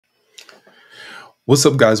What's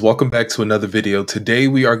up, guys? Welcome back to another video. Today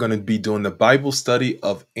we are going to be doing the Bible study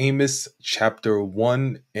of Amos chapter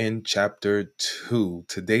 1 and chapter 2.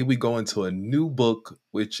 Today we go into a new book,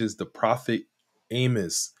 which is the prophet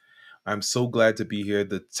Amos. I'm so glad to be here.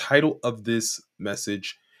 The title of this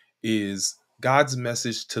message is God's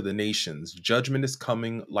Message to the Nations. Judgment is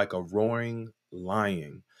coming like a roaring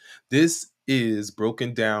lion. This is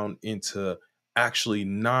broken down into actually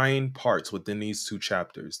 9 parts within these 2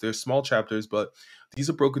 chapters. They're small chapters, but these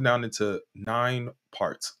are broken down into 9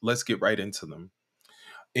 parts. Let's get right into them.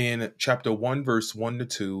 In chapter 1, verse 1 to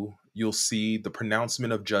 2, you'll see the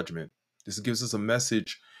pronouncement of judgment. This gives us a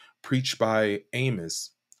message preached by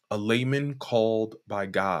Amos, a layman called by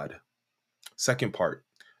God. Second part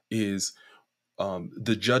is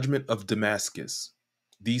the judgment of Damascus.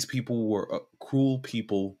 These people were a cruel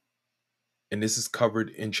people, and this is covered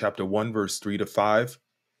in chapter 1, verse 3 to 5.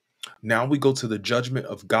 Now we go to the judgment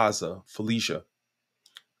of Gaza, Phoenicia.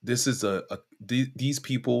 This is these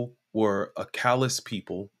people were a callous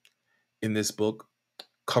people in this book,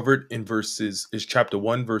 covered in chapter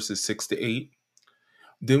 1, verses 6 to 8.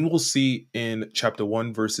 Then we'll see in chapter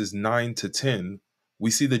 1, verses 9 to 10, we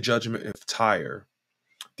see the judgment of Tyre.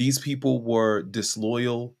 These people were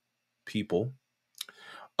disloyal people.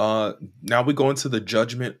 Now we go into the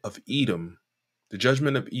judgment of Edom. The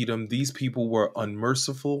judgment of Edom, these people were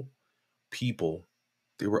unmerciful people.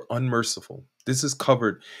 They were unmerciful. This is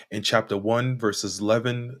covered in chapter 1, verses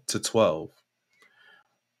 11 to 12.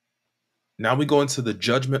 Now we go into the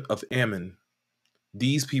judgment of Ammon.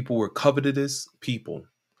 These people were covetous people.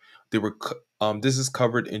 They were. This is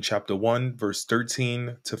covered in chapter 1, verse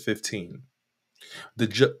 13 to 15.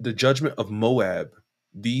 The judgment of Moab.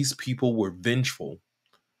 These people were vengeful.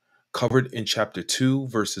 Covered in chapter 2,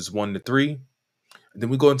 verses 1 to 3. Then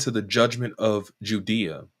we go into the judgment of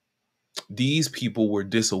Judea. These people were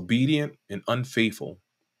disobedient and unfaithful.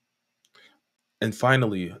 And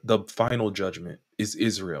finally, the final judgment is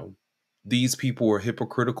Israel. These people were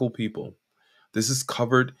hypocritical people. This is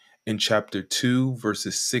covered in chapter 2,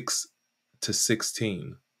 verses 6 to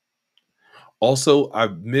 16. Also, I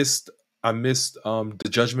missed the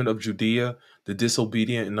judgment of Judea, the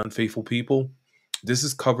disobedient and unfaithful people. This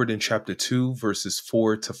is covered in chapter 2, verses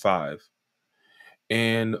 4 to 5.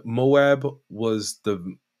 And Moab was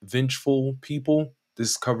the vengeful people.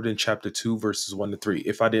 This is covered in chapter 2, verses 1 to 3,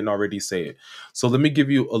 if I didn't already say it. So let me give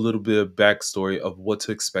you a little bit of backstory of what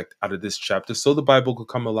to expect out of this chapter so the Bible could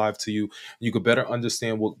come alive to you. You could better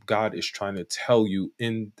understand what God is trying to tell you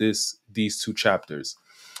in these 2 chapters.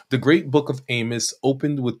 The great book of Amos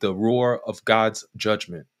opened with the roar of God's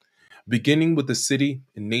judgment, beginning with the city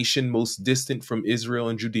and nation most distant from Israel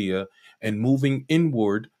and Judea and moving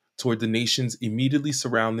inward toward the nations immediately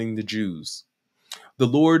surrounding the Jews. The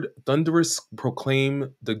Lord thunderous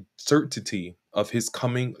proclaim the certainty of his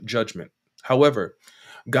coming judgment. However,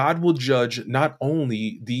 God will judge not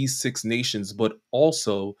only these 6 nations, but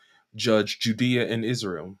also judge Judea and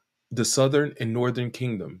Israel, the southern and northern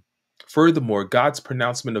kingdom. Furthermore, God's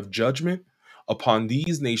pronouncement of judgment upon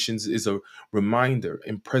these nations is a reminder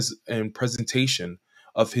and presentation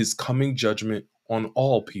of his coming judgment on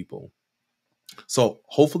all people. So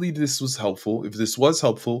hopefully this was helpful. If this was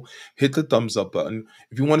helpful, hit the thumbs up button.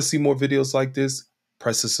 If you want to see more videos like this,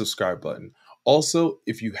 press the subscribe button. Also,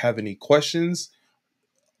 if you have any questions,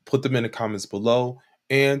 put them in the comments below.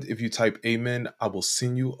 And if you type amen, I will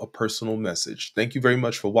send you a personal message. Thank you very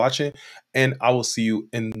much for watching, and I will see you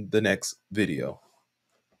in the next video.